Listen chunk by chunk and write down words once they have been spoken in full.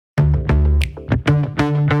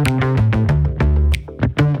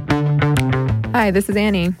Hi, this is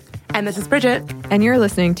Annie. And this is Bridget. And you're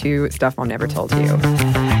listening to Stuff Mom Never Told You.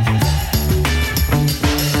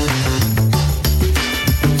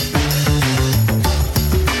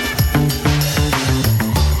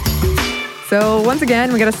 So once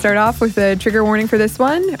again, we got to start off with a trigger warning for this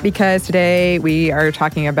one, because today we are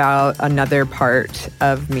talking about another part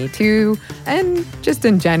of Me Too. And just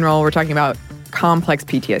in general, we're talking about complex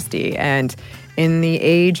PTSD. And in the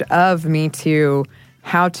age of Me Too,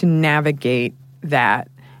 how to navigate that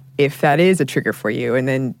if that is a trigger for you. And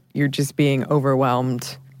then you're just being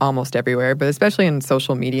overwhelmed almost everywhere, but especially in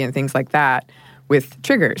social media and things like that with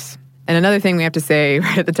triggers. And another thing we have to say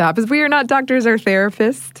right at the top is we are not doctors or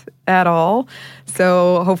therapists at all.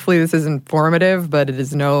 So hopefully this is informative, but it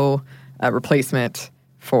is no replacement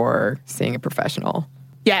for seeing a professional.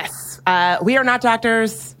 Yes, we are not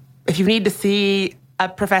doctors. If you need to see a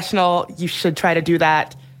professional, you should try to do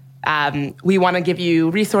that. We want to give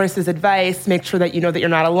you resources, advice, make sure that you know that you're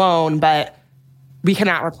not alone, but we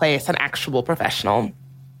cannot replace an actual professional.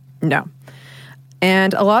 No.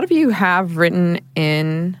 And a lot of you have written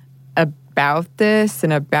in about this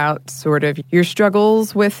and about sort of your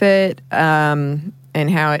struggles with it, and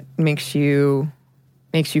how it makes you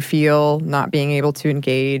feel not being able to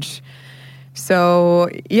engage.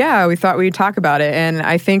 So yeah, we thought we'd talk about it. And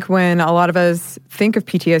I think when a lot of us think of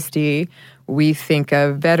PTSD, we think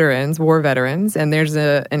of veterans, war veterans. And there's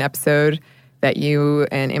an episode that you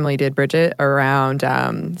and Emily did, Bridget, around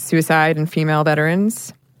suicide and female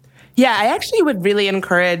veterans. Yeah, I actually would really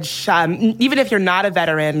encourage, even if you're not a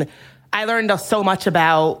veteran, I learned so much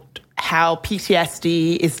about how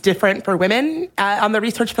PTSD is different for women on the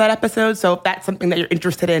research for that episode. So if that's something that you're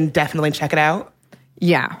interested in, definitely check it out.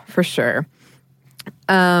 Yeah, for sure.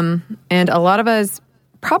 And a lot of us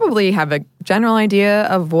probably have a general idea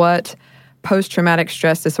of what post-traumatic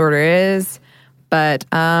stress disorder is. But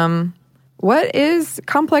what is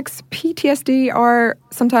complex PTSD, or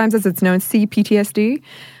sometimes as it's known, CPTSD?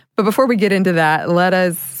 But before we get into that, let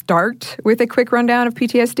us start with a quick rundown of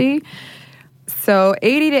PTSD. So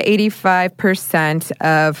 80 to 85%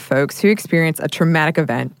 of folks who experience a traumatic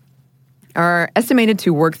event are estimated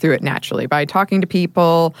to work through it naturally by talking to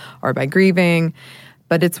people or by grieving.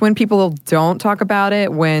 But it's when people don't talk about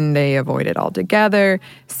it, when they avoid it altogether,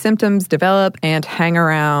 symptoms develop and hang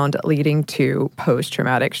around, leading to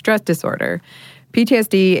post-traumatic stress disorder.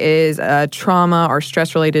 PTSD is a trauma or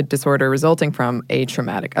stress-related disorder resulting from a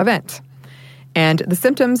traumatic event. And the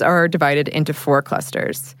symptoms are divided into 4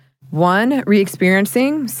 clusters. 1,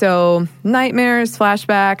 re-experiencing, so nightmares,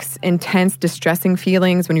 flashbacks, intense, distressing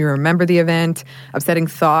feelings when you remember the event, upsetting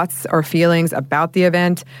thoughts or feelings about the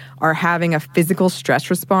event, or having a physical stress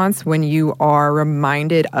response when you are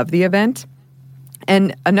reminded of the event.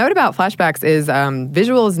 And a note about flashbacks is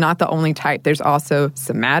visual is not the only type. There's also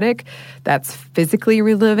somatic, that's physically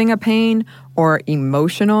reliving a pain, or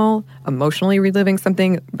emotionally reliving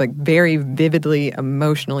something, like very vividly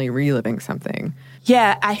emotionally reliving something.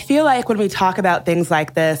 Yeah, I feel like when we talk about things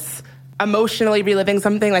like this, emotionally reliving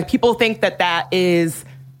something, like people think that that is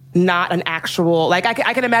not an actual, like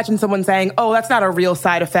I can imagine someone saying, oh, that's not a real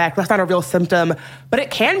side effect, that's not a real symptom, but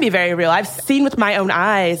it can be very real. I've seen with my own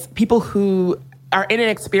eyes people who are in an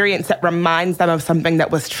experience that reminds them of something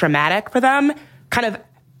that was traumatic for them, kind of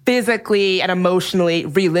physically and emotionally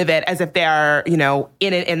relive it as if they are, in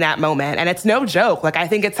it in that moment. And it's no joke. Like, I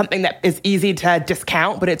think it's something that is easy to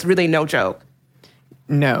discount, but it's really no joke.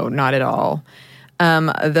 No, not at all.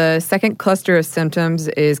 The second cluster of symptoms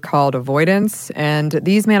is called avoidance, and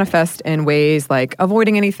these manifest in ways like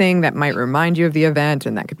avoiding anything that might remind you of the event,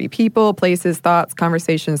 and that could be people, places, thoughts,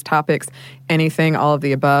 conversations, topics, anything, all of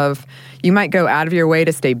the above. You might go out of your way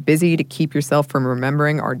to stay busy to keep yourself from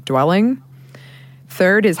remembering or dwelling.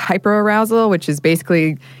 Third is hyperarousal, which is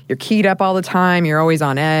basically you're keyed up all the time, you're always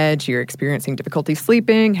on edge, you're experiencing difficulty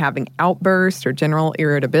sleeping, having outbursts or general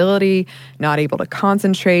irritability, not able to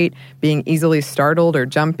concentrate, being easily startled or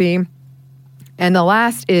jumpy. And the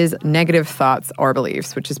last is negative thoughts or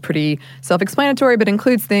beliefs, which is pretty self-explanatory, but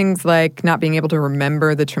includes things like not being able to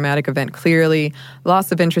remember the traumatic event clearly,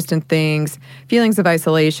 loss of interest in things, feelings of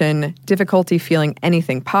isolation, difficulty feeling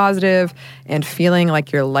anything positive, and feeling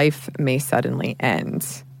like your life may suddenly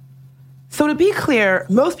end. So to be clear,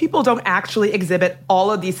 most people don't actually exhibit all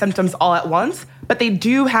of these symptoms all at once, but they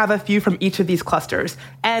do have a few from each of these clusters.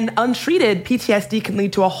 And untreated, PTSD can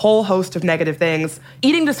lead to a whole host of negative things: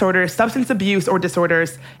 eating disorders, substance abuse or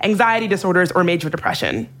disorders, anxiety disorders, or major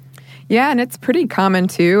depression. Yeah, and it's pretty common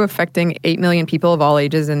too, affecting 8 million people of all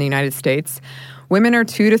ages in the United States. Women are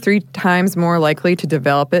 2 to 3 times more likely to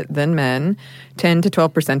develop it than men, 10 to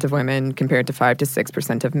 12% of women compared to 5 to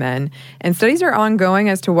 6% of men. And studies are ongoing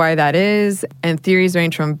as to why that is, and theories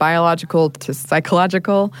range from biological to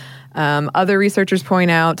psychological. Other researchers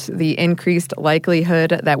point out the increased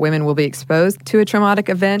likelihood that women will be exposed to a traumatic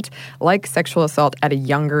event like sexual assault at a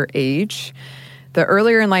younger age. The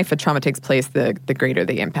earlier in life a trauma takes place, the greater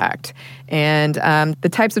the impact. And the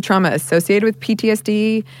types of trauma associated with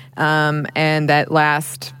PTSD and that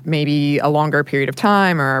last maybe a longer period of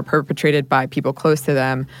time or are perpetrated by people close to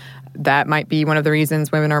them, that might be one of the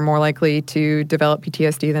reasons women are more likely to develop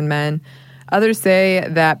PTSD than men. Others say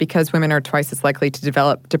that because women are twice as likely to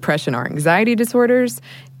develop depression or anxiety disorders,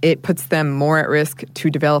 it puts them more at risk to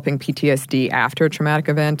developing PTSD after a traumatic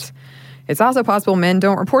event. It's also possible men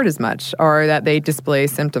don't report as much or that they display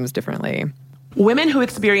symptoms differently. Women who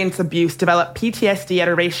experience abuse develop PTSD at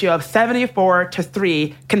a ratio of 74 to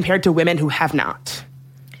 3 compared to women who have not.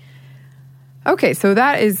 Okay, so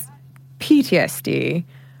that is PTSD.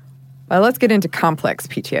 Well, let's get into complex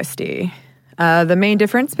PTSD. The main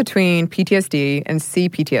difference between PTSD and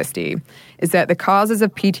CPTSD is that the causes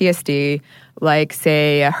of PTSD, like,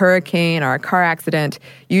 say, a hurricane or a car accident,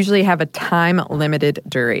 usually have a time-limited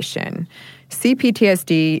duration.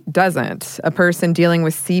 CPTSD doesn't. A person dealing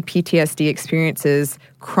with CPTSD experiences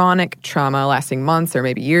chronic trauma lasting months or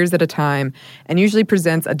maybe years at a time and usually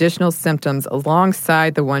presents additional symptoms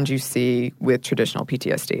alongside the ones you see with traditional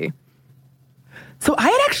PTSD. So I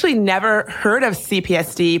had actually never heard of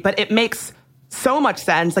CPTSD, but it makes so much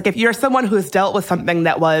sense. Like if you're someone who's dealt with something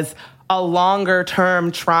that was a longer term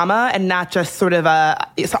trauma and not just sort of a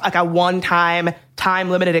one-time,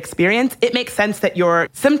 time-limited experience, it makes sense that your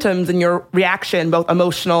symptoms and your reaction, both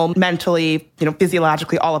emotional, mentally,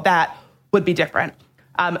 physiologically, all of that would be different.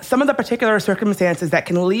 Some of the particular circumstances that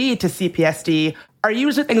can lead to CPTSD are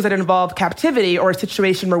usually things that involve captivity or a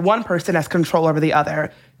situation where one person has control over the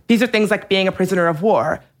other. These are things like being a prisoner of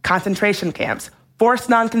war, concentration camps, forced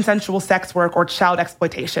non-consensual sex work or child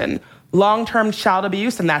exploitation, long-term child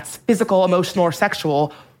abuse, and that's physical, emotional, or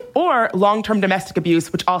sexual, or long-term domestic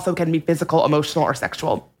abuse, which also can be physical, emotional, or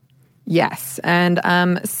sexual. Yes, and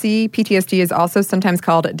CPTSD is also sometimes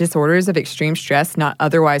called disorders of extreme stress not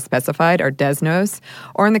otherwise specified, or DESNOS,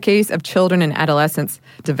 or in the case of children and adolescents,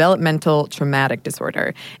 developmental traumatic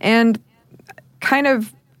disorder. And kind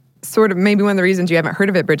of sort of maybe one of the reasons you haven't heard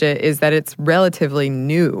of it, Bridget, is that it's relatively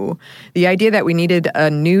new. The idea that we needed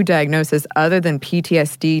a new diagnosis other than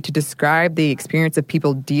PTSD to describe the experience of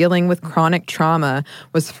people dealing with chronic trauma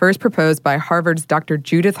was first proposed by Harvard's Dr.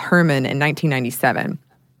 Judith Herman in 1997.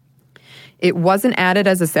 It wasn't added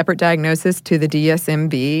as a separate diagnosis to the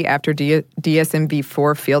DSM-V after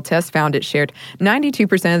DSM-V-4 field test found it shared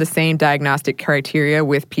 92% of the same diagnostic criteria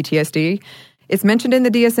with PTSD. It's mentioned in the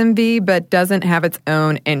DSM-V, but doesn't have its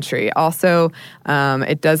own entry. Also,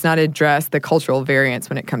 it does not address the cultural variance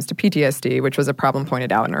when it comes to PTSD, which was a problem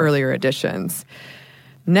pointed out in earlier editions.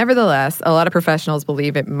 Nevertheless, a lot of professionals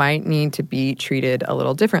believe it might need to be treated a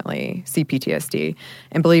little differently, CPTSD,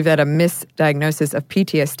 and believe that a misdiagnosis of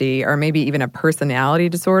PTSD, or maybe even a personality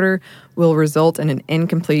disorder, will result in an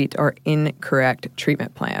incomplete or incorrect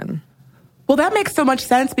treatment plan. Well, that makes so much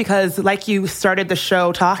sense because, like you started the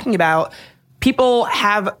show talking about, people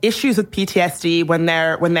have issues with PTSD when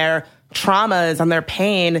their traumas and their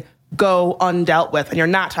pain go undealt with, and you're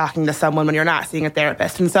not talking to someone, when you're not seeing a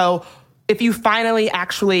therapist. And so if you finally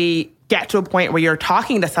actually get to a point where you're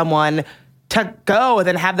talking to someone, to go and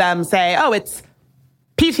then have them say, oh, it's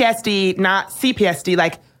PTSD, not CPTSD,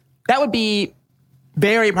 like that would be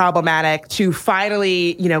very problematic to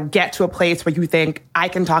finally, get to a place where you think I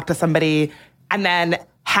can talk to somebody and then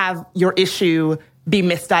have your issue be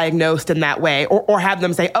misdiagnosed in that way, or have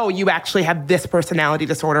them say, oh, you actually have this personality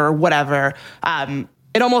disorder or whatever.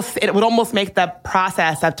 It would almost make the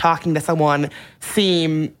process of talking to someone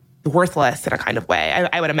seem worthless in a kind of way,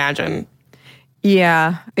 I would imagine.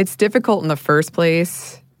 Yeah, it's difficult in the first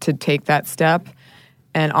place to take that step,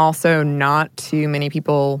 and also not too many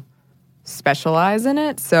people specialize in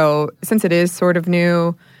it. So since it is sort of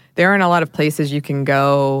new, there aren't a lot of places you can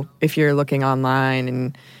go if you're looking online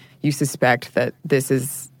and you suspect that this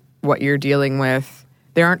is what you're dealing with.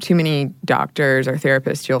 There aren't too many doctors or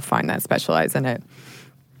therapists you'll find that specialize in it.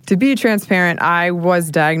 To be transparent, I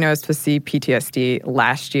was diagnosed with CPTSD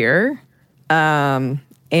last year. And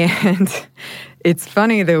it's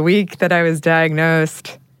funny, the week that I was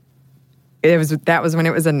diagnosed, that was when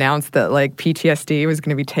it was announced that PTSD was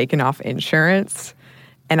going to be taken off insurance.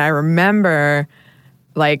 And I remember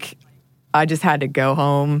I just had to go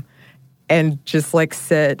home and just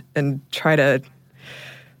sit and try to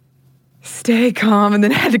stay calm, and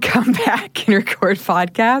then had to come back and record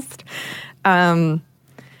podcast.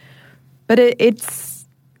 But it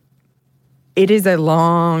is a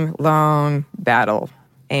long, long battle.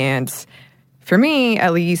 And for me,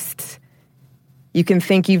 at least, you can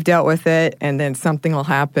think you've dealt with it, and then something will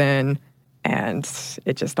happen, and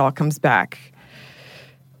it just all comes back.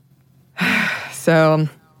 So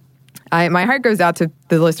my heart goes out to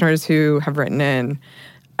the listeners who have written in,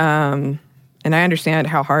 and I understand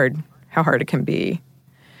how hard it can be.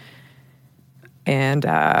 And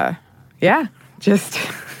just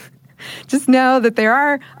know that there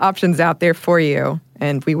are options out there for you,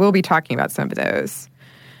 and we will be talking about some of those.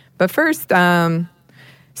 But first, some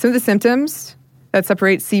of the symptoms that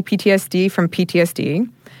separate CPTSD from PTSD.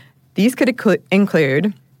 These could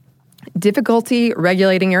include difficulty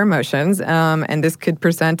regulating your emotions, and this could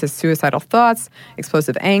present as suicidal thoughts,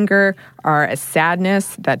 explosive anger, or a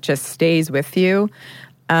sadness that just stays with you.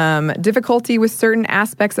 Difficulty with certain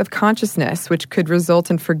aspects of consciousness, which could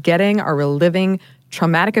result in forgetting or reliving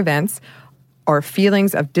traumatic events or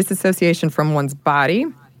feelings of disassociation from one's body.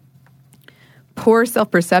 Poor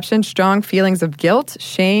self-perception, strong feelings of guilt,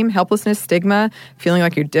 shame, helplessness, stigma, feeling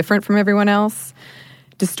like you're different from everyone else.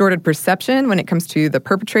 Distorted perception when it comes to the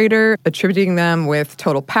perpetrator, attributing them with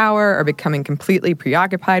total power or becoming completely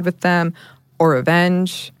preoccupied with them, or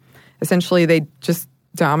revenge. Essentially, they just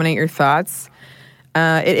dominate your thoughts.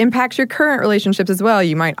 It impacts your current relationships as well.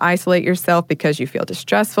 You might isolate yourself because you feel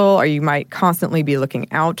distressful, or you might constantly be looking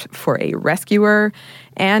out for a rescuer.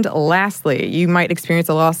 And lastly, you might experience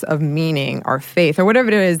a loss of meaning or faith or whatever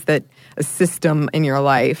it is that a system in your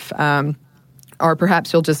life. Or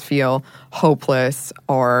perhaps you'll just feel hopeless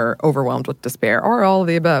or overwhelmed with despair, or all of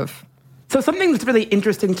the above. So something that's really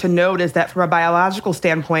interesting to note is that from a biological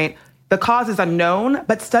standpoint, the cause is unknown,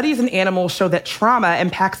 but studies in animals show that trauma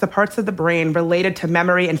impacts the parts of the brain related to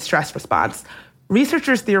memory and stress response.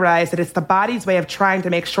 Researchers theorize that it's the body's way of trying to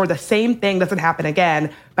make sure the same thing doesn't happen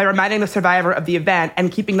again by reminding the survivor of the event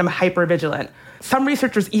and keeping them hypervigilant. Some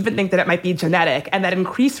researchers even think that it might be genetic, and that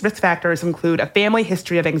increased risk factors include a family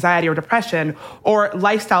history of anxiety or depression, or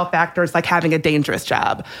lifestyle factors like having a dangerous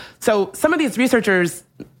job. So some of these researchers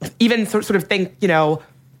even sort of think,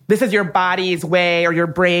 this is your body's way or your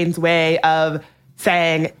brain's way of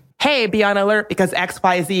saying, hey, be on alert because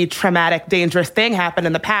XYZ traumatic, dangerous thing happened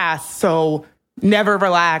in the past, so never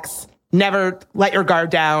relax, never let your guard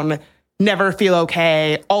down, never feel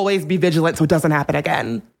okay, always be vigilant so it doesn't happen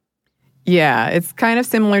again. Yeah, it's kind of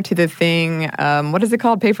similar to the thing, what is it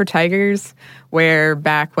called, Paper Tigers, where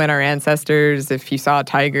back when our ancestors, if you saw a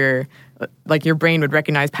tiger, like your brain would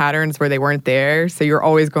recognize patterns where they weren't there, so you're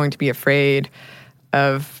always going to be afraid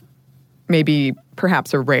of maybe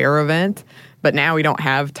perhaps a rare event. But now we don't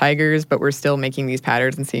have tigers, but we're still making these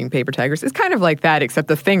patterns and seeing paper tigers. It's kind of like that, except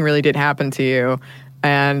the thing really did happen to you,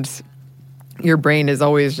 and your brain is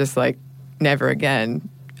always just like, never again,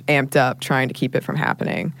 amped up, trying to keep it from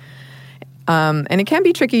happening. And it can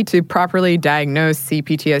be tricky to properly diagnose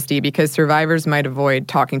CPTSD because survivors might avoid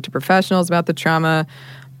talking to professionals about the trauma,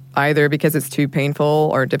 either because it's too painful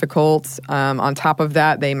or difficult. On top of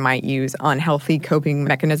that, they might use unhealthy coping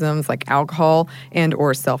mechanisms like alcohol and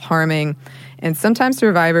or self-harming. And sometimes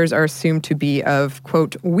survivors are assumed to be of,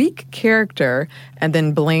 quote, weak character and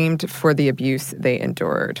then blamed for the abuse they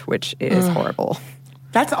endured, which is horrible.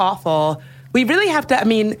 That's awful. We really have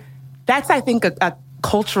to, that's, I think, a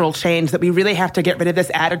cultural change that we really have to get rid of this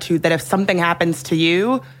attitude that if something happens to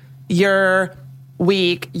you, you're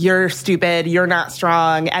weak, you're stupid, you're not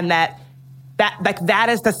strong, and that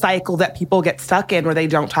is the cycle that people get stuck in where they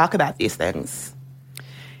don't talk about these things.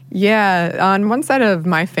 Yeah, on one side of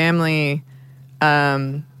my family,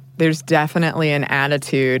 there's definitely an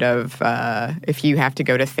attitude of if you have to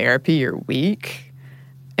go to therapy, you're weak.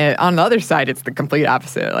 And on the other side, it's the complete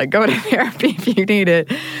opposite. Like, go to therapy if you need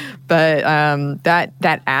it. But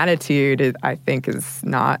that attitude, I think, is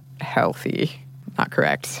not healthy, not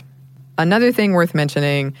correct. Another thing worth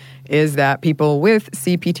mentioning is that people with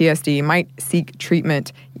CPTSD might seek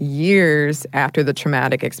treatment years after the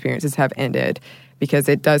traumatic experiences have ended because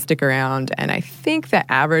it does stick around. And I think the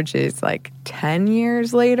average is like 10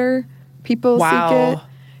 years later people seek it.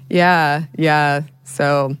 Yeah.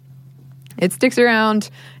 So it sticks around,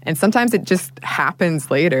 and sometimes it just happens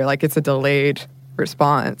later, like it's a delayed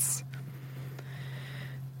response.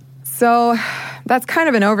 So that's kind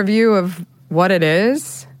of an overview of what it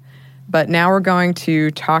is. But now we're going to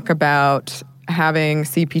talk about having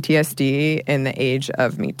CPTSD in the age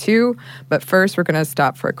of Me Too. But first, we're going to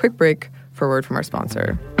stop for a quick break for a word from our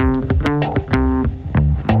sponsor.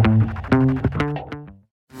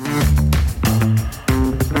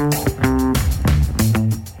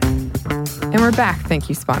 back. Thank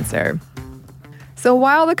you, sponsor. So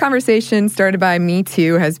while the conversation started by Me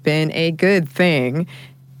Too has been a good thing,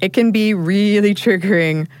 it can be really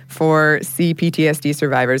triggering for CPTSD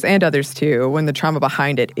survivors and others too when the trauma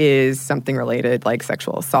behind it is something related like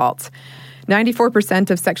sexual assault. 94%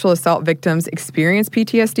 of sexual assault victims experience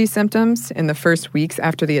PTSD symptoms in the first weeks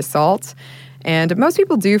after the assault. And most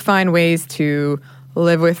people do find ways to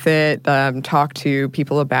live with it, talk to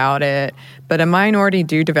people about it, but a minority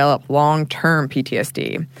do develop long-term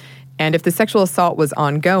PTSD. And if the sexual assault was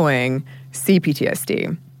ongoing,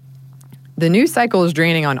 CPTSD. The news cycle is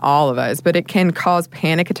draining on all of us, but it can cause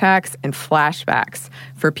panic attacks and flashbacks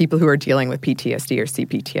for people who are dealing with PTSD or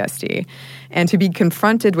CPTSD. And to be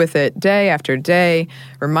confronted with it day after day,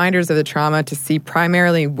 reminders of the trauma, to see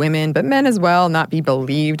primarily women, but men as well, not be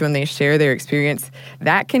believed when they share their experience,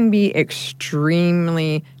 that can be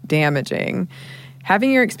extremely damaging.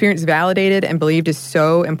 Having your experience validated and believed is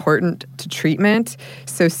so important to treatment.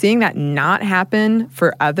 So seeing that not happen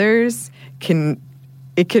for others can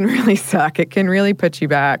really suck. It can really put you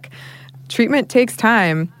back. Treatment takes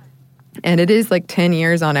time, and it is like 10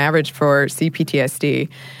 years on average for CPTSD.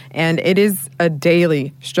 And it is a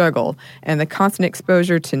daily struggle. And the constant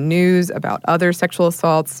exposure to news about other sexual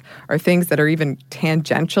assaults or things that are even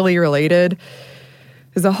tangentially related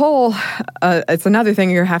is a whole, it's another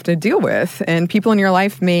thing you have to deal with. And people in your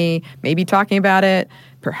life may be talking about it,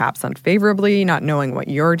 perhaps unfavorably, not knowing what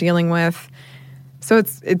you're dealing with. So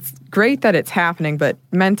it's great that it's happening, but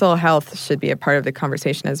mental health should be a part of the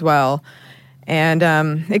conversation as well. And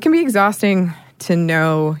it can be exhausting to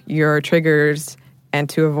know your triggers and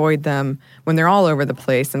to avoid them when they're all over the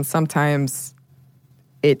place. And sometimes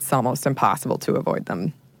it's almost impossible to avoid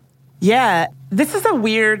them. Yeah, this is a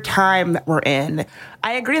weird time that we're in.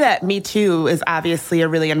 I agree that Me Too is obviously a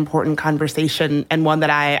really important conversation and one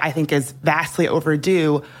that I think is vastly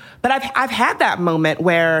overdue. But I've had that moment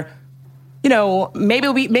where, you know,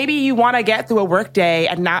 maybe you want to get through a workday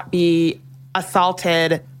and not be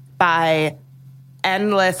assaulted by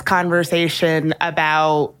endless conversation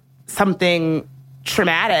about something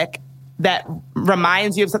traumatic that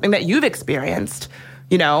reminds you of something that you've experienced.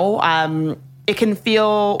 You know, it can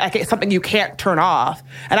feel like it's something you can't turn off.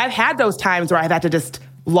 And I've had those times where I've had to just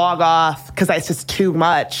log off because it's just too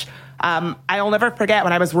much. I'll never forget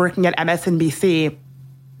when I was working at MSNBC.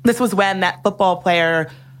 This was when that football player,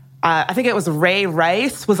 I think it was Ray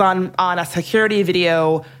Rice, was on a security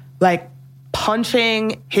video, like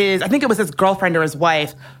punching I think it was his girlfriend or his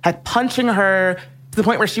wife, like punching her to the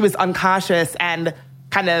point where she was unconscious and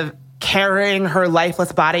kind of carrying her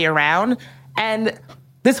lifeless body around. And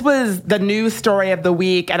this was the news story of the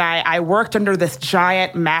week, and I worked under this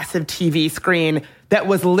giant, massive TV screen that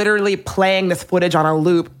was literally playing this footage on a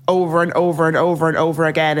loop over and over and over and over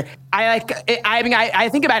again. I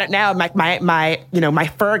think about it now, like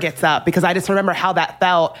my fur gets up because I just remember how that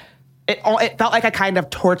felt. It felt like a kind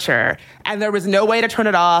of torture, and there was no way to turn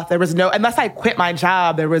it off. There was unless I quit my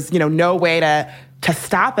job, there was no way to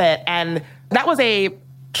stop it. And that was a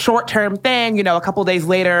short-term thing. A couple days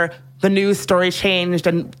later, the news story changed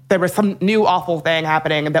and there was some new awful thing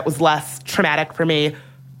happening that was less traumatic for me.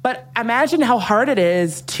 But imagine how hard it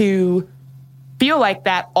is to feel like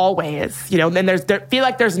that always, and feel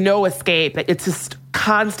like there's no escape. It's just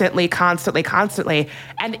constantly.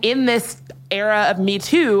 And in this era of Me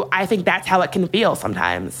Too, I think that's how it can feel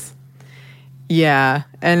sometimes. Yeah.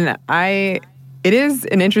 And it is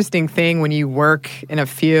an interesting thing when you work in a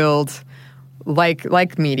field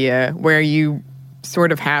like media where you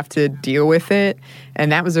sort of have to deal with it.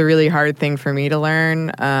 And that was a really hard thing for me to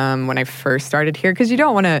learn when I first started here, because you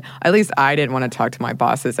don't want to, at least I didn't want to talk to my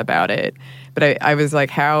bosses about it. But I was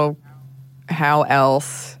like, how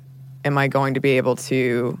else am I going to be able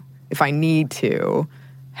to, if I need to,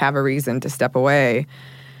 have a reason to step away?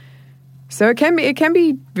 So it can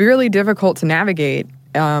be really difficult to navigate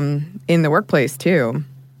in the workplace too.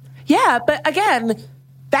 Yeah, but again,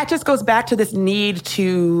 that just goes back to this need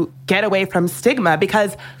to get away from stigma.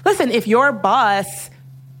 Because, listen, if your boss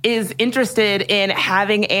is interested in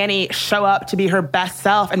having Annie show up to be her best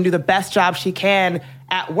self and do the best job she can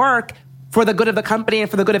at work for the good of the company and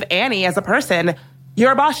for the good of Annie as a person,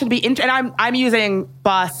 your boss should be... and I'm using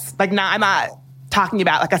boss, I'm not talking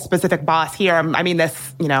about like a specific boss here. I mean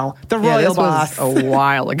this, the royal boss. Was a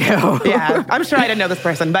while ago. Yeah, I'm sure I didn't know this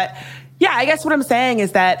person. But yeah, I guess what I'm saying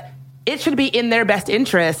is that it should be in their best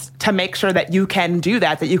interest to make sure that you can do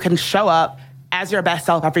that you can show up as your best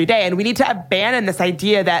self every day. And we need to abandon this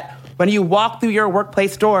idea that when you walk through your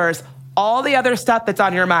workplace doors, all the other stuff that's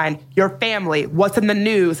on your mind, your family, what's in the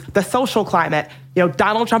news, the social climate,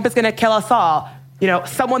 Donald Trump is going to kill us all,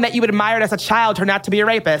 someone that you admired as a child turned out to be a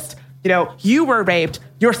rapist, you were raped,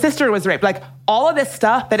 your sister was raped. Like all of this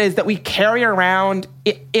stuff that we carry around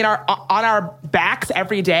on our backs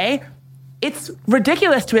every day. It's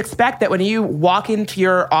ridiculous to expect that when you walk into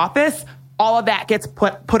your office, all of that gets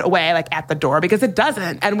put away like at the door, because it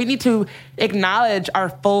doesn't. And we need to acknowledge our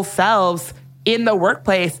full selves in the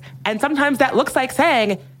workplace. And sometimes that looks like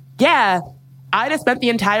saying, yeah, I just spent the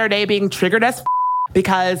entire day being triggered as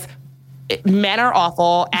because men are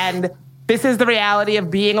awful, and this is the reality of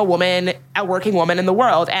being a woman, a working woman in the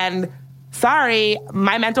world. And sorry,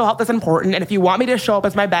 my mental health is important, and if you want me to show up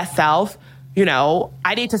as my best self,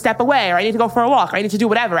 I need to step away, or I need to go for a walk, or I need to do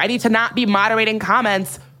whatever. I need to not be moderating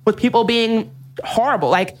comments with people being horrible.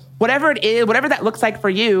 Like, whatever it is, whatever that looks like for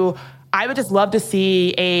you, I would just love to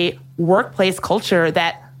see a workplace culture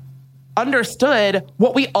that understood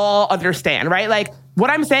what we all understand, right? Like, what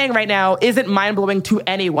I'm saying right now isn't mind-blowing to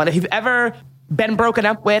anyone. If you've ever been broken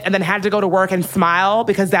up with and then had to go to work and smile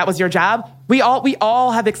because that was your job, we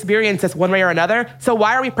all have experienced this one way or another. So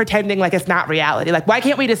why are we pretending like it's not reality? Like, why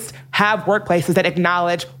can't we just have workplaces that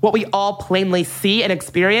acknowledge what we all plainly see and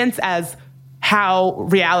experience as how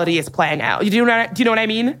reality is playing out? Do you know what I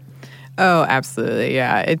mean? Oh, absolutely.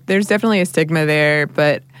 Yeah. There's definitely a stigma there,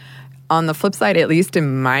 but on the flip side, at least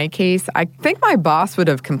in my case, I think my boss would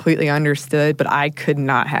have completely understood, but I could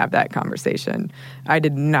not have that conversation. I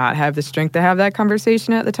did not have the strength to have that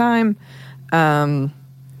conversation at the time.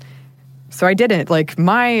 So I didn't. Like,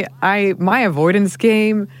 my avoidance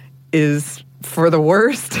game is for the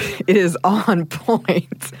worst. It is on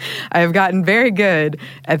point. I have gotten very good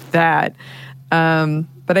at that.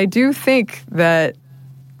 But I do think that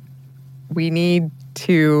we need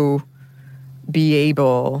to be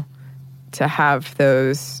able to have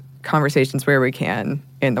those conversations where we can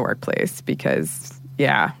in the workplace, because,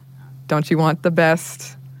 yeah, don't you want the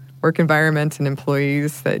best work environment and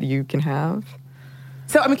employees that you can have?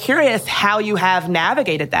 So I'm curious how you have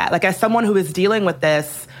navigated that. Like, as someone who is dealing with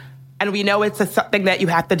this, and we know it's something that you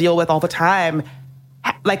have to deal with all the time,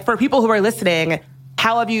 like, for people who are listening,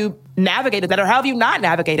 how have you navigated that, or how have you not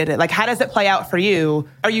navigated it? Like, how does it play out for you?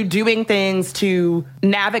 Are you doing things to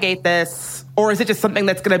navigate this, or is it just something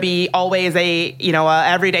that's going to be always a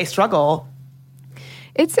everyday struggle?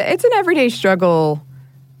 It's an everyday struggle,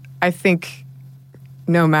 I think,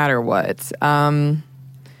 no matter what.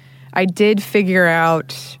 I did figure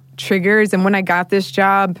out triggers, and when I got this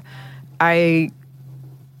job, it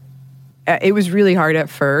was really hard at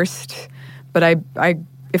first, but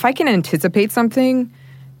if I can anticipate something,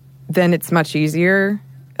 then it's much easier.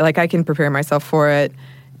 Like, I can prepare myself for it,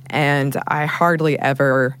 and I hardly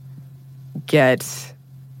ever get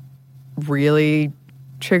really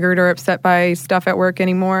triggered or upset by stuff at work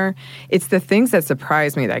anymore. It's the things that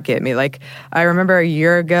surprise me that get me. Like, I remember a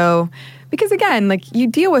year ago, because again, like, you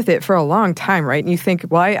deal with it for a long time, right? And you think,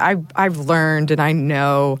 well, I've learned and I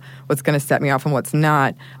know what's going to set me off and what's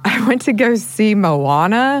not. I went to go see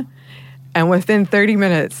Moana, and within 30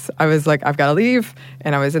 minutes, I was like, I've got to leave.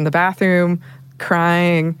 And I was in the bathroom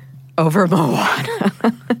crying over Moana.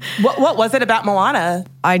 What was it about Moana?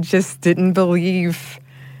 I just didn't believe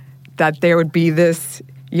that there would be this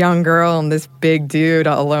young girl and this big dude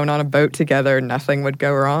alone on a boat together. Nothing would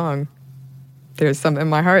go wrong. There's something in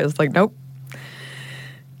my heart that's like, nope.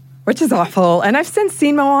 Which is awful. And I've since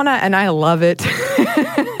seen Moana, and I love it.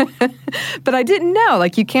 But I didn't know.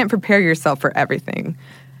 Like, you can't prepare yourself for everything.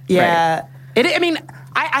 Yeah.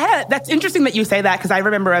 Right. That's interesting that you say that, because I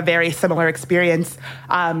remember a very similar experience.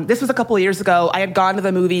 This was a couple of years ago. I had gone to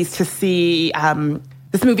the movies to see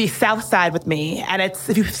this movie, South Side with Me. And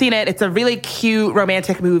if you've seen it, it's a really cute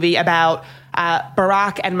romantic movie about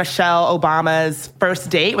Barack and Michelle Obama's first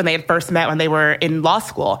date when they had first met when they were in law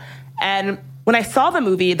school. And when I saw the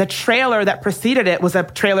movie, the trailer that preceded it was a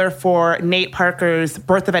trailer for Nate Parker's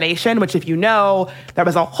Birth of a Nation, which, if you know, there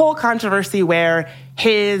was a whole controversy where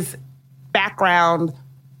his background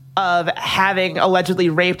of having allegedly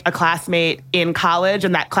raped a classmate in college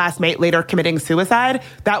and that classmate later committing suicide,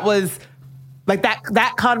 that was like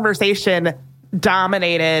that conversation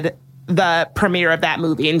dominated the premiere of that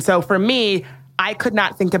movie. And so for me, I could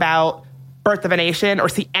not think about Birth of a Nation or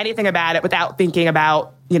see anything about it without thinking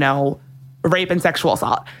about, rape and sexual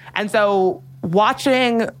assault. And so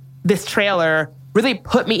watching this trailer really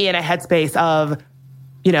put me in a headspace of,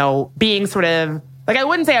 being sort of, like, I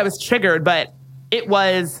wouldn't say I was triggered, but it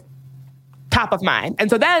was top of mind. And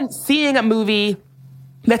so then seeing a movie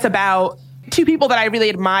that's about two people that I really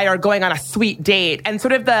admire going on a sweet date, and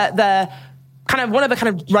sort of the kind of one of the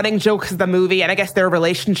kind of running jokes of the movie, and I guess their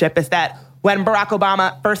relationship, is that when Barack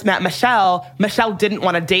Obama first met Michelle didn't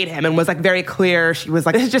want to date him and was like very clear. She was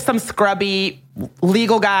like, this is just some scrubby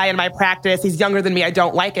legal guy in my practice. He's younger than me. I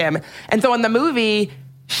don't like him. And so in the movie,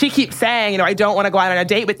 she keeps saying, I don't want to go out on a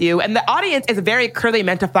date with you. And the audience is very clearly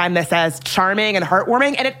meant to find this as charming and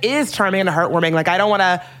heartwarming. And it is charming and heartwarming. Like, I don't want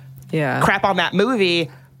to crap on that movie.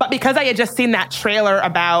 But because I had just seen that trailer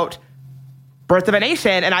about Birth of a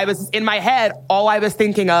Nation, and I was in my head, all I was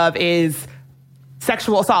thinking of is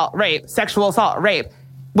sexual assault, rape.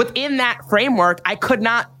 Within that framework, I could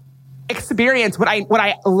not experience what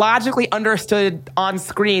I logically understood on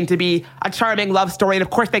screen to be a charming love story. And of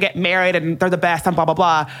course they get married and they're the best and blah, blah,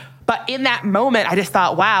 blah. But in that moment, I just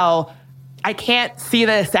thought, wow, I can't see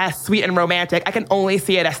this as sweet and romantic. I can only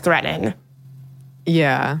see it as threatening.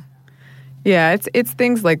 Yeah. Yeah, it's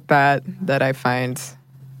things like that I find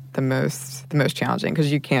the most challenging,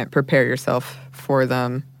 because you can't prepare yourself for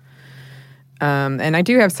them. And I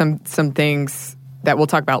do have some things that we'll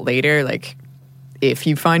talk about later, like if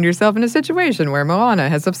you find yourself in a situation where Moana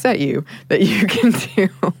has upset you, that you can do.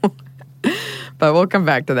 But we'll come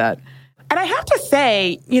back to that. And I have to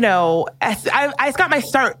say, I got my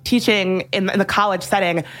start teaching in the college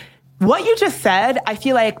setting. What you just said, I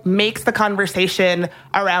feel like makes the conversation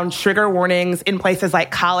around trigger warnings in places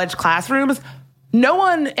like college classrooms. No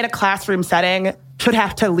one in a classroom setting should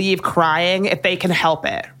have to leave crying if they can help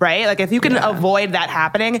it, right? Like, if you can avoid that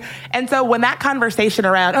happening. And so when that conversation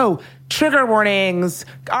around, trigger warnings,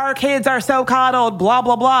 our kids are so coddled, blah,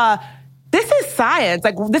 blah, blah. This is science.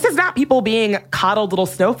 Like, this is not people being coddled little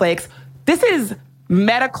snowflakes. This is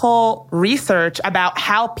medical research about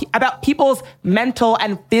about people's mental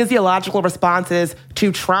and physiological responses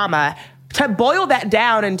to trauma. To boil that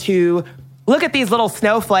down into, look at these little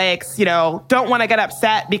snowflakes, don't want to get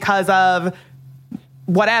upset because of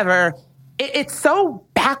whatever. It's so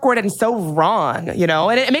backward and so wrong,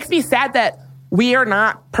 and it makes me sad that we are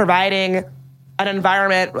not providing an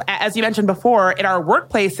environment, as you mentioned before, in our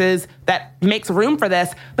workplaces that makes room for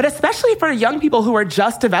this, but especially for young people who are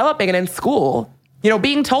just developing and in school,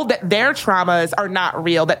 being told that their traumas are not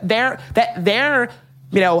real, that they're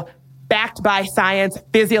backed by science,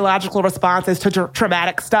 physiological responses to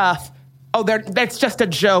traumatic stuff. That's just a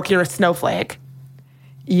joke. You're a snowflake.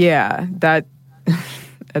 Yeah, that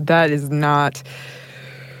is not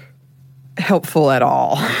helpful at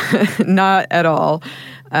all. Not at all.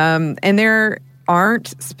 And there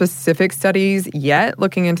aren't specific studies yet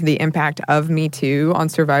looking into the impact of Me Too on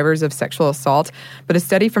survivors of sexual assault, but a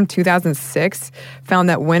study from 2006 found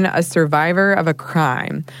that when a survivor of a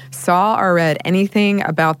crime saw or read anything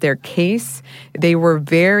about their case, they were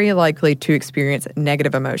very likely to experience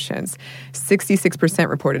negative emotions. 66%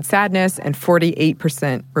 reported sadness and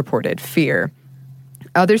 48% reported fear.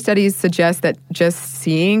 Other studies suggest that just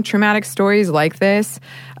seeing traumatic stories like this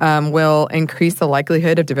will increase the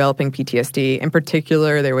likelihood of developing PTSD. In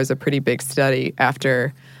particular, there was a pretty big study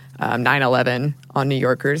after 9/11 on New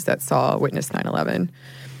Yorkers that witnessed 9/11.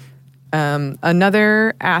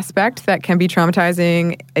 Another aspect that can be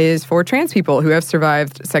traumatizing is for trans people who have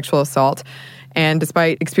survived sexual assault, and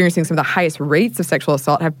despite experiencing some of the highest rates of sexual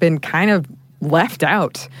assault, have been kind of left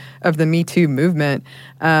out of the Me Too movement.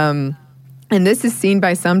 And this is seen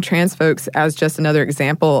by some trans folks as just another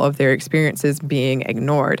example of their experiences being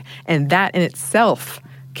ignored. And that in itself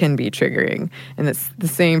can be triggering. And it's the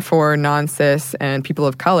same for non-cis and people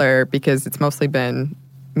of color, because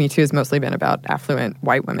Me Too has mostly been about affluent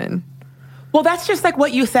white women. Well, that's just like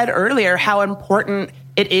what you said earlier, how important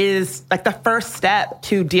it is, like the first step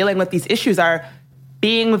to dealing with these issues are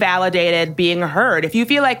being validated, being heard. If you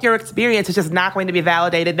feel like your experience is just not going to be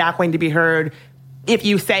validated, not going to be heard, if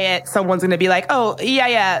you say it, someone's going to be like, oh,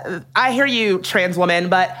 yeah, I hear you, trans woman,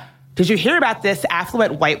 but did you hear about this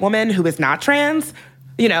affluent white woman who is not trans?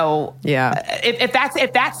 Yeah. If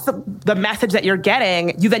that's the message that you're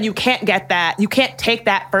getting, then you can't get that. You can't take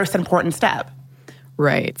that first important step.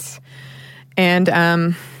 Right.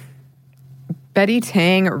 And Betty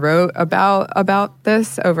Tang wrote about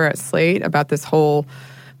this over at Slate, about this whole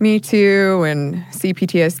Me Too and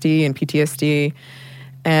CPTSD and PTSD.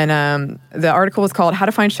 And the article was called How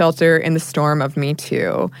to Find Shelter in the Storm of Me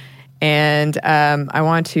Too. And I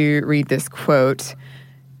want to read this quote.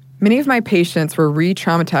 Many of my patients were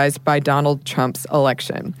re-traumatized by Donald Trump's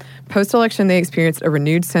election. Post-election, they experienced a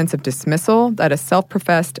renewed sense of dismissal that a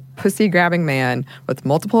self-professed pussy-grabbing man with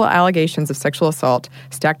multiple allegations of sexual assault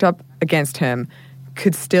stacked up against him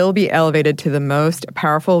could still be elevated to the most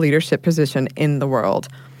powerful leadership position in the world.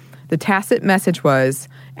 The tacit message was,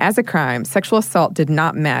 as a crime, sexual assault did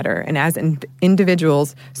not matter, and as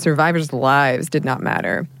individuals, survivors' lives did not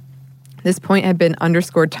matter. This point had been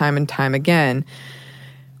underscored time and time again.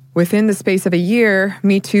 Within the space of a year,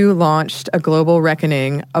 Me Too launched a global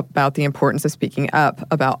reckoning about the importance of speaking up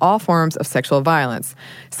about all forms of sexual violence.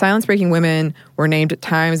 Silence-breaking women were named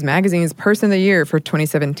Times Magazine's Person of the Year for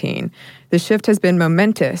 2017. The shift has been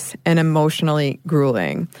momentous and emotionally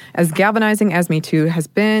grueling. As galvanizing as Me Too has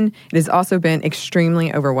been, it has also been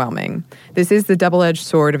extremely overwhelming. This is the double-edged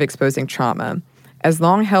sword of exposing trauma. As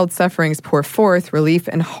long-held sufferings pour forth, relief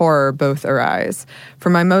and horror both arise.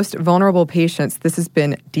 For my most vulnerable patients, this has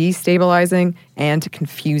been destabilizing and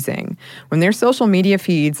confusing. When their social media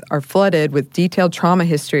feeds are flooded with detailed trauma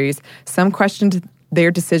histories, some questioned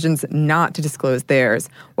their decisions not to disclose theirs,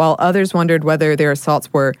 while others wondered whether their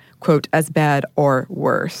assaults were, quote, as bad or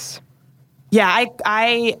worse. Yeah,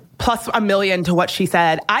 I plus a million to what she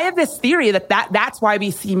said. I have this theory that's why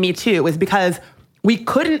we see Me Too, is because we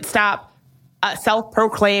couldn't stop a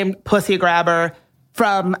self-proclaimed pussy grabber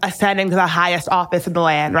from ascending to the highest office in the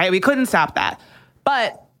land, right? We couldn't stop that.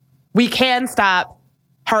 But we can stop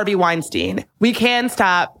Harvey Weinstein. We can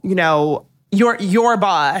stop, your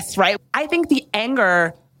boss, right? I think the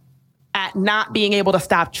anger at not being able to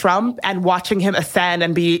stop Trump and watching him ascend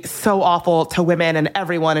and be so awful to women and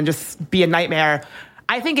everyone and just be a nightmare,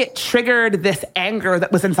 I think it triggered this anger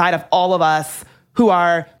that was inside of all of us who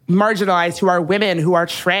are marginalized, who are women, who are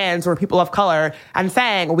trans, or people of color, and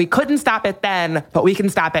saying, we couldn't stop it then, but we can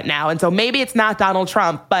stop it now. And so maybe it's not Donald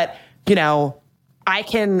Trump, but, I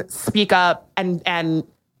can speak up and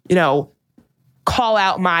call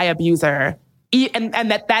out my abuser.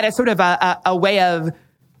 And that is sort of a way of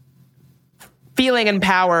feeling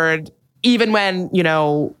empowered, even when,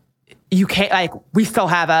 you can't, we still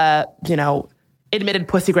have a, admitted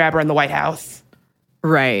pussy grabber in the White House.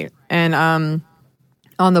 Right. And,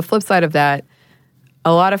 on the flip side of that,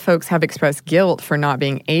 a lot of folks have expressed guilt for not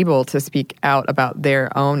being able to speak out about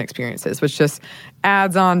their own experiences, which just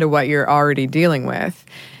adds on to what you're already dealing with.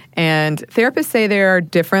 And therapists say there are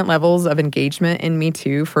different levels of engagement in Me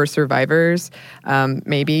Too for survivors,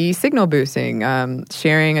 maybe signal boosting,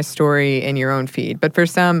 sharing a story in your own feed. But for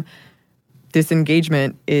some, this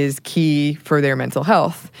engagement is key for their mental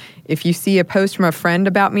health. If you see a post from a friend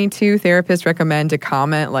about Me Too, therapists recommend to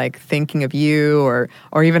comment like thinking of you or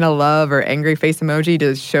even a love or angry face emoji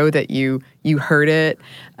to show that you heard it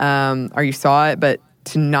or you saw it, but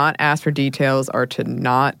to not ask for details or to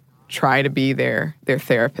not try to be their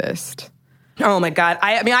therapist. Oh my God.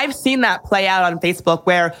 I've seen that play out on Facebook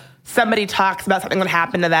where somebody talks about something that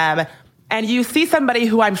happened to them and you see somebody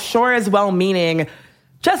who I'm sure is well-meaning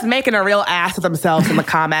just making a real ass of themselves in the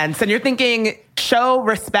comments. And you're thinking, show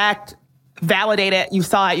respect, validate it, you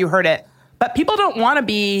saw it, you heard it. But people don't want to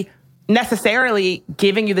be necessarily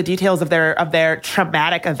giving you the details of their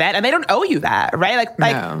traumatic event. And they don't owe you that, right?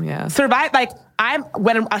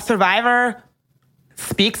 When a survivor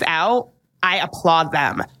speaks out, I applaud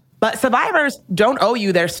them. But survivors don't owe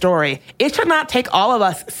you their story. It should not take all of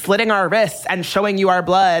us slitting our wrists and showing you our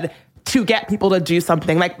blood to get people to do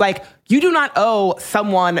something. Like you do not owe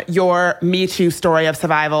someone your Me Too story of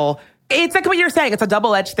survival. It's like what you're saying. It's a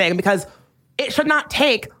double-edged thing because it should not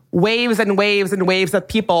take waves and waves and waves of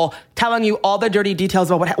people telling you all the dirty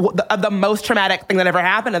details of the most traumatic thing that ever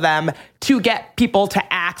happened to them to get people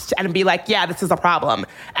to act and be like, yeah, this is a problem.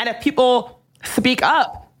 And if people speak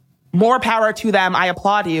up, more power to them. I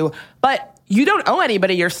applaud you. But you don't owe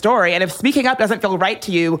anybody your story. And if speaking up doesn't feel right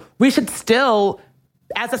to you, we should still,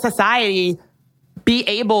 as a society, be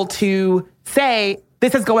able to say,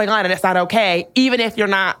 this is going on and it's not okay, even if you're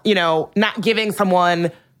not, not giving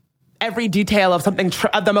someone every detail of something,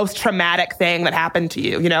 of the most traumatic thing that happened to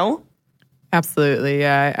you, Absolutely,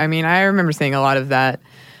 yeah. I remember seeing a lot of that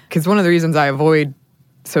because one of the reasons I avoid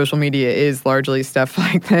social media is largely stuff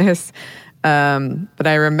like this. But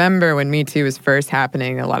I remember when Me Too was first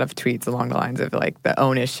happening, a lot of tweets along the lines of like the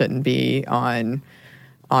onus shouldn't be on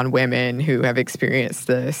women who have experienced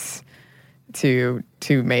this to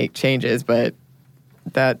make changes, but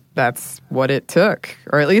that's what it took,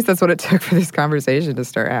 or at least that's what it took for this conversation to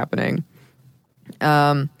start happening.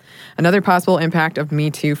 Another possible impact of Me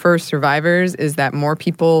Too for survivors is that more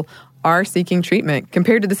people are seeking treatment.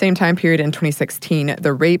 Compared to the same time period in 2016,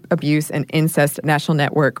 the Rape, Abuse, and Incest National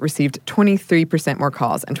Network received 23% more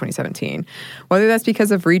calls in 2017. Whether that's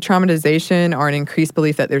because of re-traumatization or an increased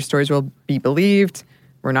belief that their stories will be believed,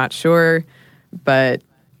 we're not sure. But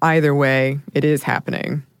either way, it is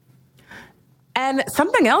happening. And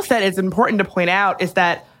something else that is important to point out is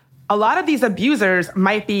that a lot of these abusers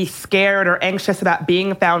might be scared or anxious about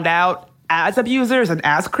being found out as abusers and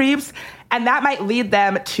as creeps. And that might lead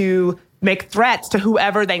them to make threats to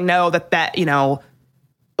whoever they know that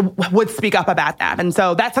would speak up about them. And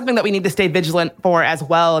so that's something that we need to stay vigilant for as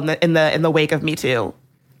well in the wake of Me Too.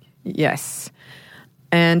 Yes.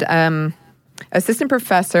 And assistant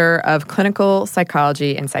professor of clinical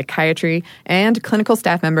psychology and psychiatry and clinical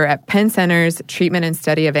staff member at Penn Center's Treatment and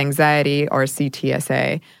Study of Anxiety, or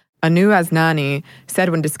CTSA, Anu Asnani, said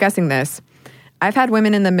when discussing this, "I've had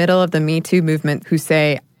women in the middle of the Me Too movement who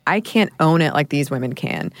say, I can't own it like these women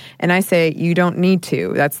can. And I say, you don't need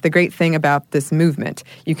to. That's the great thing about this movement.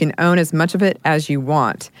 You can own as much of it as you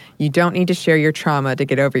want. You don't need to share your trauma to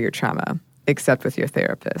get over your trauma, except with your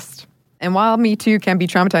therapist." And while Me Too can be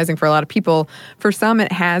traumatizing for a lot of people, for some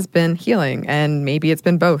it has been healing, and maybe it's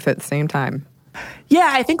been both at the same time. Yeah,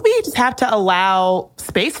 I think we just have to allow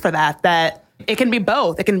space for that it can be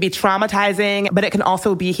both. It can be traumatizing, but it can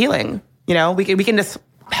also be healing. You know, we can just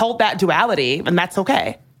hold that duality, and that's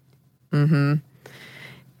okay. Mm-hmm.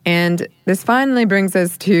 And this finally brings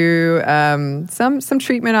us to some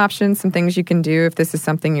treatment options, some things you can do if this is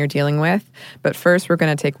something you're dealing with. But first, we're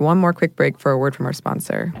going to take one more quick break for a word from our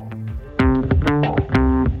sponsor.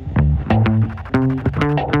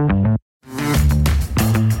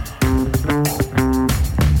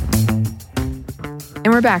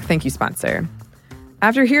 And we're back. Thank you, sponsor.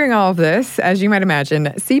 After hearing all of this, as you might imagine,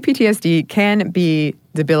 CPTSD can be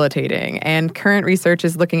debilitating, and current research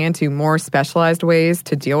is looking into more specialized ways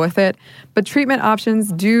to deal with it, but treatment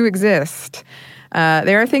options do exist.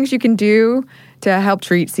 There are things you can do to help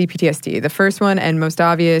treat CPTSD. The first one, and most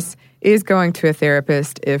obvious, is going to a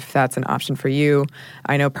therapist if that's an option for you.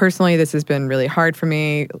 I know personally this has been really hard for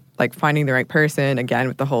me, like finding the right person, again,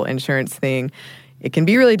 with the whole insurance thing. It can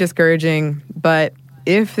be really discouraging, but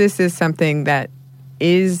if this is something that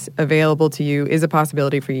is available to you, is a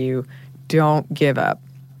possibility for you, don't give up.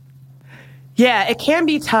 Yeah, it can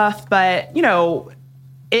be tough, but, you know,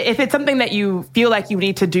 if it's something that you feel like you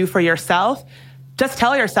need to do for yourself, just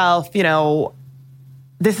tell yourself, you know,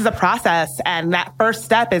 this is a process, and that first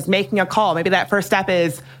step is making a call. Maybe that first step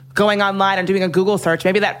is going online and doing a Google search.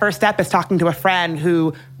 Maybe that first step is talking to a friend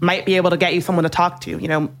who might be able to get you someone to talk to. You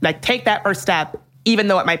know, like, take that first step, even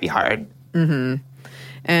though it might be hard. Mm-hmm.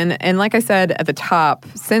 And like I said at the top,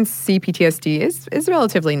 since CPTSD is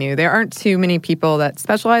relatively new, there aren't too many people that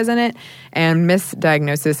specialize in it, and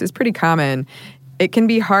misdiagnosis is pretty common. It can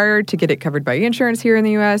be hard to get it covered by insurance here in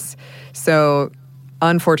the U.S., so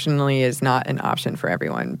unfortunately is not an option for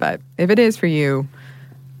everyone. But if it is for you,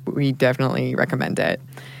 we definitely recommend it.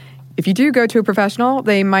 If you do go to a professional,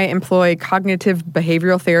 they might employ cognitive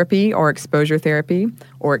behavioral therapy or exposure therapy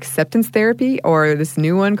or acceptance therapy, or this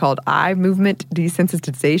new one called eye movement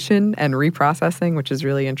desensitization and reprocessing, which is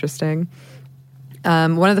really interesting.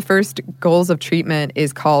 One of the first goals of treatment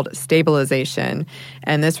is called stabilization,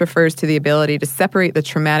 and this refers to the ability to separate the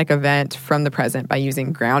traumatic event from the present by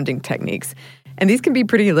using grounding techniques. And these can be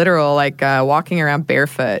pretty literal, like walking around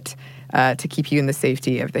barefoot to keep you in the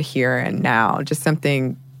safety of the here and now, just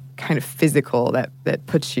something kind of physical that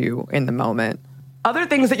puts you in the moment. Other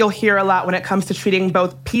things that you'll hear a lot when it comes to treating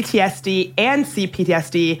both PTSD and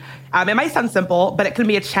CPTSD, it might sound simple, but it can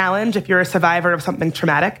be a challenge if you're a survivor of something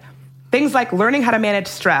traumatic. Things like learning how to manage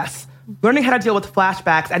stress, learning how to deal with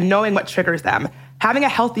flashbacks and knowing what triggers them, having a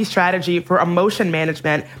healthy strategy for emotion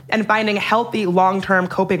management, and finding healthy long-term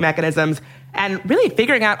coping mechanisms, and really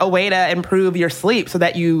figuring out a way to improve your sleep so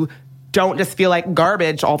that you don't just feel like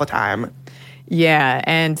garbage all the time. Yeah,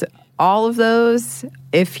 and all of those,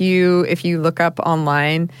 if you look up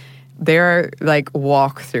online, there are like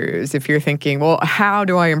walkthroughs. If you're thinking, well, how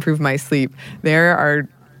do I improve my sleep? There are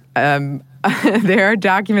there are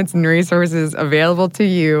documents and resources available to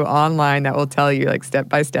you online that will tell you, like, step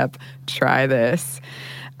by step, try this.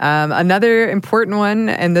 Another important one,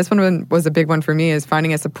 and this one was a big one for me, is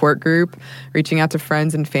finding a support group, reaching out to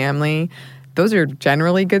friends and family. Those are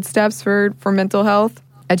generally good steps for mental health.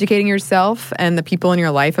 Educating yourself and the people in your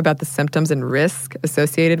life about the symptoms and risk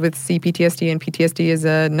associated with CPTSD and PTSD is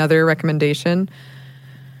another recommendation.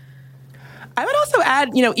 I would also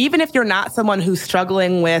add, you know, even if you're not someone who's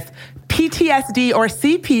struggling with PTSD or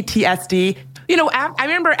CPTSD, you know, I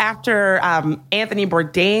remember after Anthony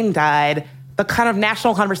Bourdain died, the kind of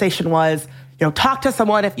national conversation was, you know, talk to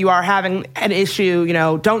someone if you are having an issue, you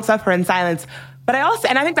know, don't suffer in silence. But I also,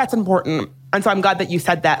 and I think that's important, and so I'm glad that you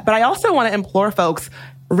said that, but I also want to implore folks,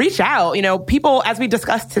 reach out. You know, people, as we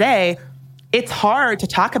discussed today, it's hard to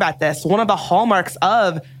talk about this. One of the hallmarks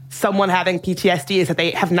of someone having PTSD is that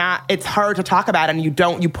they have not, it's hard to talk about it, and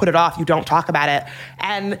you put it off, you don't talk about it.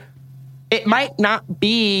 And it might not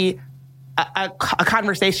be a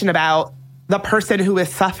conversation about the person who is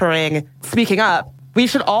suffering speaking up. We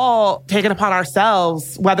should all take it upon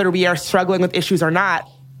ourselves, whether we are struggling with issues or not,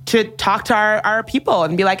 to talk to our people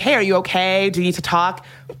and be like, hey, are you okay? Do you need to talk?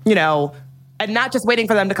 You know, and not just waiting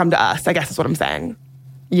for them to come to us, I guess is what I'm saying.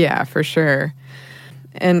 Yeah, for sure.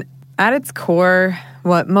 And at its core,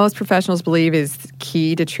 what most professionals believe is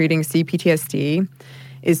key to treating CPTSD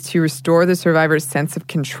is to restore the survivor's sense of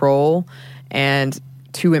control and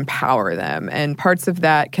to empower them. And parts of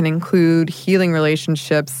that can include healing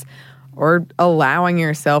relationships or allowing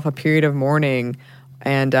yourself a period of mourning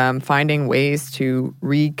and finding ways to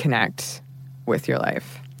reconnect with your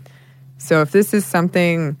life. So if this is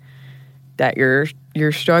something that you're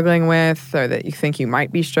struggling with or that you think you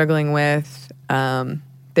might be struggling with,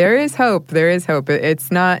 there is hope. There is hope. It's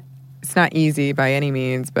not easy by any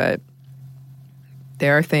means, but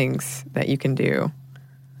there are things that you can do.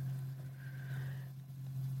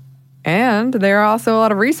 And there are also a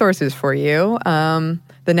lot of resources for you.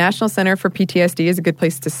 The National Center for PTSD is a good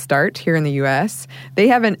place to start here in the U.S. They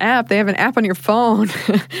have an app. They have an app on your phone.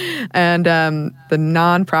 And the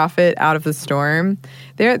nonprofit Out of the Storm.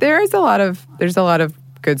 There's a lot of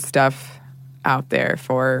good stuff out there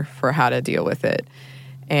for how to deal with it.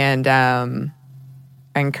 And I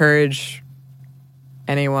encourage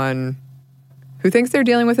anyone who thinks they're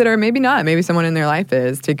dealing with it, or maybe not, maybe someone in their life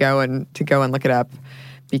is, to go and look it up,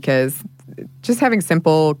 because just having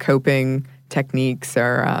simple coping techniques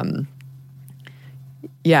or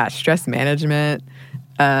stress management,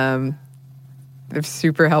 they're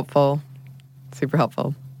super helpful.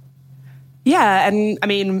 Yeah, and I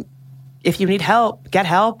mean, if you need help, get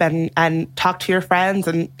help and talk to your friends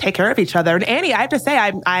and take care of each other. And Annie, I have to say,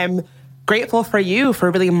 I'm grateful for you for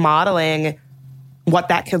really modeling what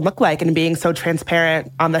that can look like and being so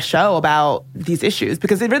transparent on the show about these issues,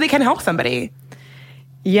 because it really can help somebody.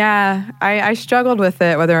 Yeah, I struggled with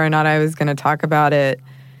it, whether or not I was going to talk about it.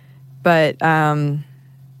 But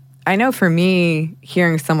I know for me,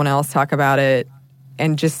 hearing someone else talk about it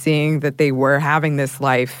and just seeing that they were having this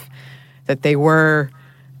life, that they were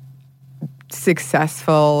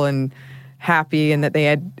successful and happy, and that they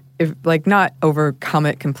had, not overcome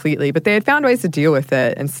it completely, but they had found ways to deal with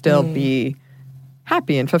it and still be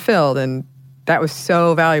happy and fulfilled. And that was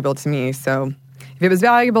so valuable to me. So if it was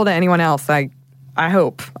valuable to anyone else, I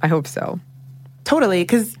hope so. Totally.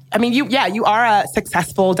 Because, I mean, you are a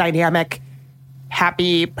successful, dynamic,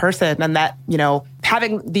 happy person. And that,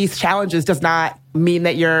 having these challenges does not mean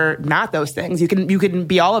that you're not those things. You can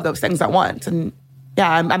be all of those things at once. And yeah,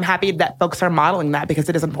 I'm happy that folks are modeling that, because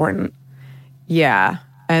it is important. Yeah.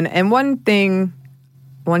 And one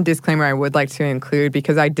disclaimer I would like to include,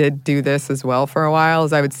 because I did do this as well for a while,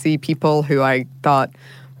 is I would see people who I thought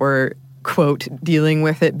were, quote, dealing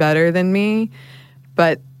with it better than me.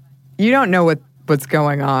 But you don't know what's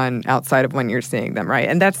going on outside of when you're seeing them, right?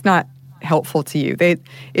 And that's not helpful to you.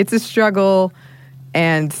 It's a struggle,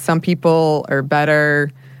 and some people are better.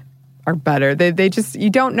 They just, you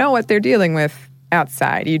don't know what they're dealing with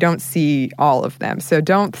outside. You don't see all of them. So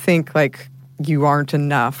don't think like you aren't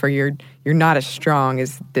enough or you're not as strong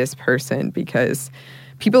as this person, because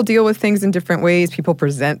people deal with things in different ways. People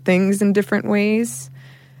present things in different ways.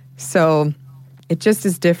 So it just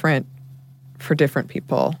is different for different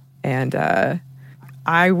people. And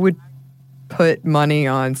I would put money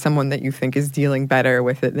on someone that you think is dealing better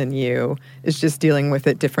with it than you is just dealing with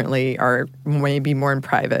it differently, or maybe more in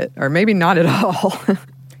private, or maybe not at all.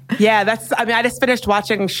 Yeah, I just finished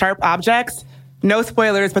watching Sharp Objects. No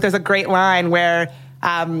spoilers, but there's a great line where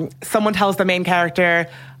someone tells the main character,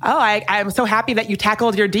 I'm so happy that you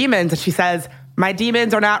tackled your demons. And she says, my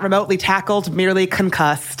demons are not remotely tackled, merely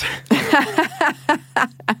concussed.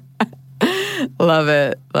 Love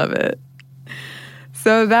it.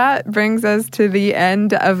 So that brings us to the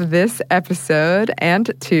end of this episode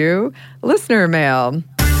and to listener mail.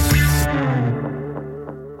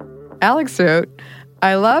 Alex wrote,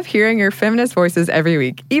 I love hearing your feminist voices every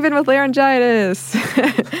week, even with laryngitis.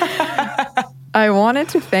 I wanted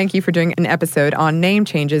to thank you for doing an episode on name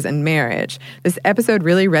changes and marriage. This episode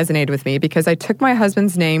really resonated with me because I took my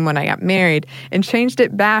husband's name when I got married and changed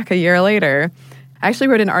it back a year later. I actually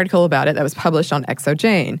wrote an article about it that was published on Exo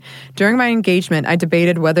Jane. During my engagement, I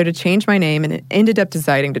debated whether to change my name and ended up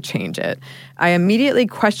deciding to change it. I immediately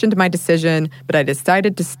questioned my decision, but I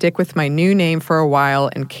decided to stick with my new name for a while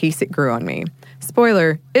in case it grew on me.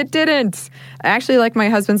 Spoiler, it didn't. I actually like my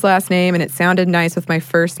husband's last name and it sounded nice with my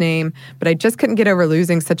first name, but I just couldn't get over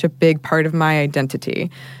losing such a big part of my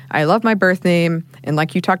identity. I love my birth name, and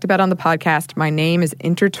like you talked about on the podcast, my name is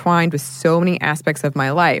intertwined with so many aspects of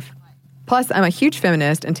my life. Plus, I'm a huge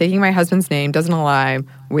feminist, and taking my husband's name doesn't align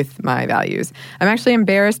with my values. I'm actually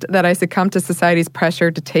embarrassed that I succumbed to society's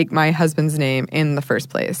pressure to take my husband's name in the first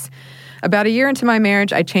place. About a year into my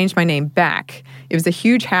marriage, I changed my name back. It was a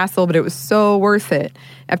huge hassle, but it was so worth it.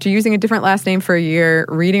 After using a different last name for a year,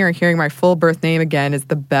 reading or hearing my full birth name again is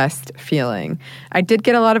the best feeling. I did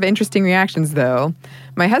get a lot of interesting reactions, though.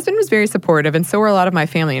 My husband was very supportive, and so were a lot of my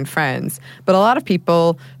family and friends. But a lot of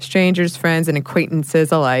people, strangers, friends, and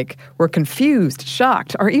acquaintances alike, were confused,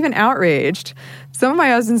 shocked, or even outraged. Some of my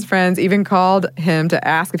husband's friends even called him to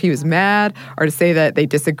ask if he was mad or to say that they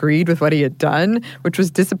disagreed with what he had done, which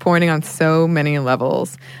was disappointing on so many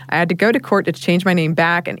levels. I had to go to court to change my name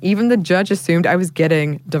back, and even the judge assumed I was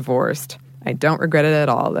getting divorced. I don't regret it at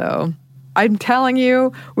all, though. I'm telling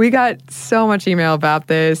you, we got so much email about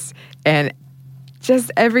this, and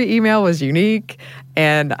just every email was unique,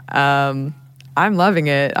 and I'm loving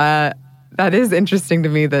it. That is interesting to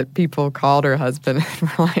me that people called her husband and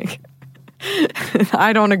were like,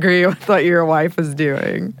 I don't agree with what your wife is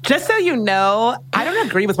doing. Just so you know, I don't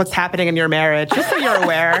agree with what's happening in your marriage, just so you're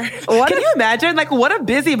aware. Can you imagine? Like, what a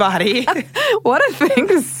busybody. What a thing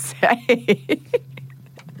to say.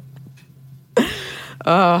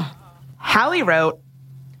 Hallie wrote,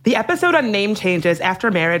 the episode on name changes after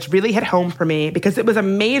marriage really hit home for me because it was a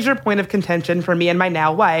major point of contention for me and my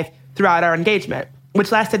now wife throughout our engagement,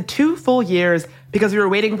 which lasted 2 full years because we were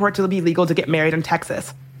waiting for it to be legal to get married in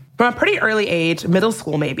Texas. From a pretty early age, middle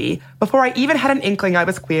school maybe, before I even had an inkling I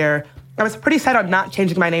was queer, I was pretty set on not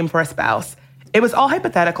changing my name for a spouse. It was all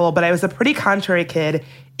hypothetical, but I was a pretty contrary kid,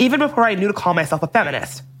 even before I knew to call myself a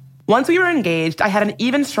feminist. Once we were engaged, I had an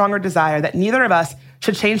even stronger desire that neither of us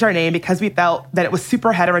should change our name because we felt that it was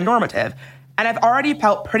super heteronormative. And I've already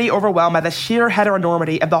felt pretty overwhelmed by the sheer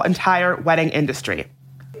heteronormity of the entire wedding industry.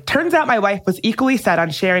 Turns out my wife was equally set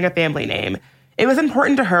on sharing a family name. It was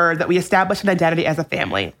important to her that we establish an identity as a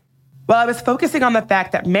family. While I was focusing on the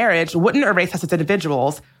fact that marriage wouldn't erase us as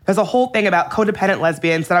individuals, there's a whole thing about codependent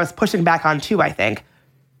lesbians that I was pushing back on too, I think.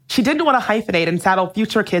 She didn't want to hyphenate and saddle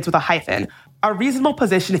future kids with a hyphen, a reasonable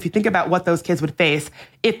position if you think about what those kids would face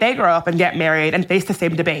if they grow up and get married and face the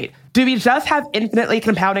same debate. Do we just have infinitely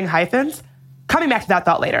compounding hyphens? Coming back to that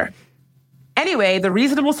thought later. Anyway, the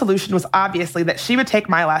reasonable solution was obviously that she would take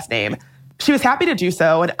my last name. She was happy to do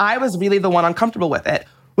so, and I was really the one uncomfortable with it,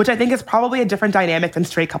 which I think is probably a different dynamic than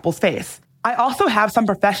straight couples face. I also have some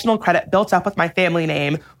professional credit built up with my family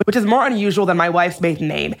name, which is more unusual than my wife's maiden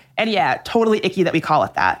name. And yeah, totally icky that we call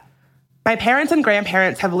it that. My parents and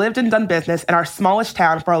grandparents have lived and done business in our smallish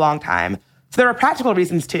town for a long time, so there are practical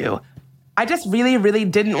reasons too. I just really, really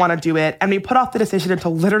didn't want to do it, and we put off the decision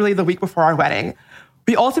until literally the week before our wedding.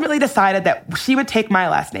 We ultimately decided that she would take my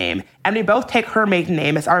last name, and we both take her maiden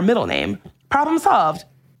name as our middle name. Problem solved.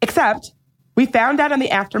 Except, we found out in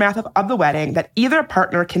the aftermath of the wedding that either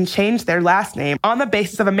partner can change their last name on the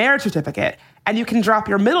basis of a marriage certificate, and you can drop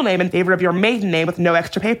your middle name in favor of your maiden name with no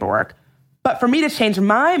extra paperwork. But for me to change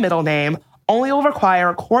my middle name only will require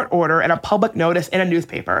a court order and a public notice in a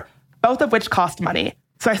newspaper, both of which cost money.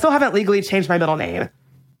 So I still haven't legally changed my middle name.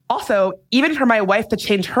 Also, even for my wife to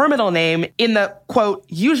change her middle name in the, quote,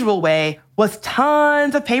 usual way was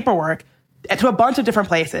tons of paperwork to a bunch of different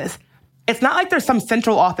places. It's not like there's some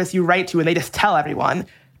central office you write to and they just tell everyone.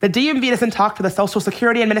 The DMV doesn't talk to the Social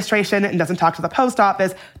Security Administration and doesn't talk to the post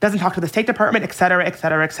office, doesn't talk to the State Department, et cetera, et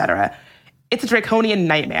cetera, et cetera. It's a draconian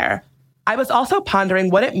nightmare. I was also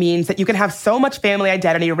pondering what it means that you can have so much family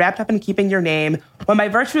identity wrapped up in keeping your name, when by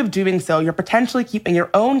virtue of doing so, you're potentially keeping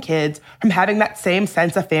your own kids from having that same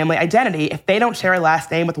sense of family identity if they don't share a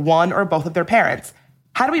last name with one or both of their parents.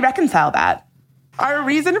 How do we reconcile that? Our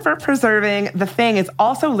reason for preserving the thing is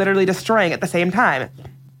also literally destroying at the same time.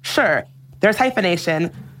 Sure, there's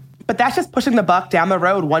hyphenation, but that's just pushing the buck down the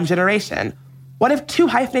road one generation. What if 2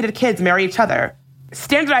 hyphenated kids marry each other?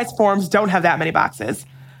 Standardized forms don't have that many boxes.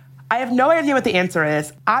 I have no idea what the answer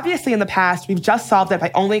is. Obviously, in the past, we've just solved it by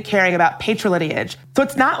only caring about patrilineage. So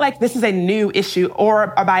it's not like this is a new issue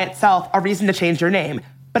or by itself a reason to change your name.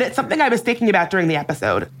 But it's something I was thinking about during the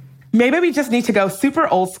episode. Maybe we just need to go super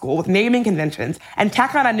old school with naming conventions and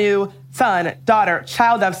tack on a new son, daughter,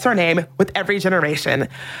 child of surname with every generation.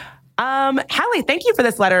 Hallie, thank you for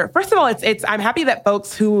this letter. First of all, I'm happy that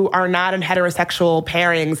folks who are not in heterosexual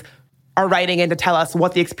pairings are writing in to tell us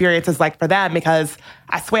what the experience is like for them, because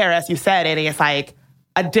I swear, as you said, Annie, it's like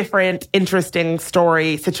a different, interesting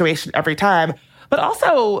story situation every time. But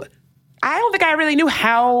also, I don't think I really knew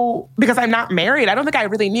how, because I'm not married, I don't think I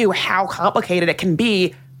really knew how complicated it can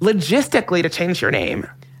be logistically to change your name.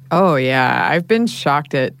 Oh, yeah. I've been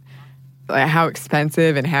shocked at how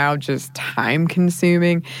expensive and how just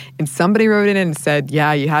time-consuming. And somebody wrote in and said,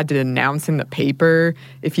 yeah, you had to announce in the paper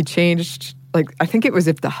if you changed. Like, I think it was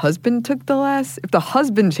if the husband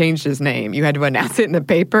changed his name, you had to announce it in the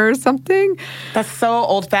paper or something. That's so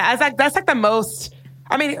old-fashioned. That's like the most,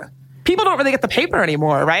 I mean, people don't really get the paper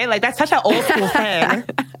anymore, right? Like, that's such an old school thing.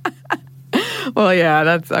 Well, yeah,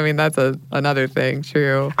 that's another thing.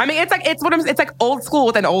 True. I mean, it's like old school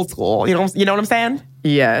within old school. You know what I'm saying?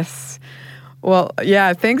 Yes. Well,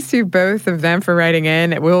 yeah, thanks to both of them for writing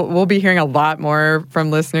in. We'll be hearing a lot more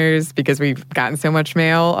from listeners because we've gotten so much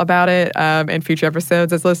mail about it in future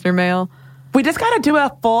episodes as listener mail. We just got to do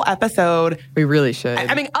a full episode. We really should.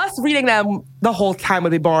 I mean, us reading them the whole time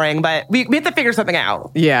would be boring, but we have to figure something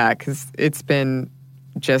out. Yeah, because it's been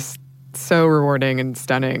just so rewarding and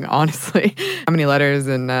stunning, honestly. How many letters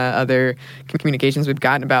and other communications we've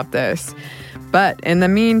gotten about this. But in the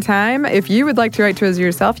meantime, if you would like to write to us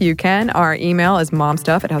yourself, you can. Our email is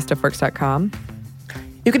momstuff@howstuffworks.com.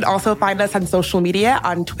 You can also find us on social media,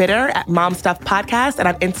 on Twitter at momstuffpodcast and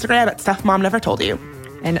on Instagram at stuffmomnevertoldyou.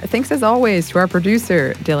 And thanks as always to our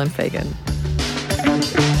producer, Dylan Fagan.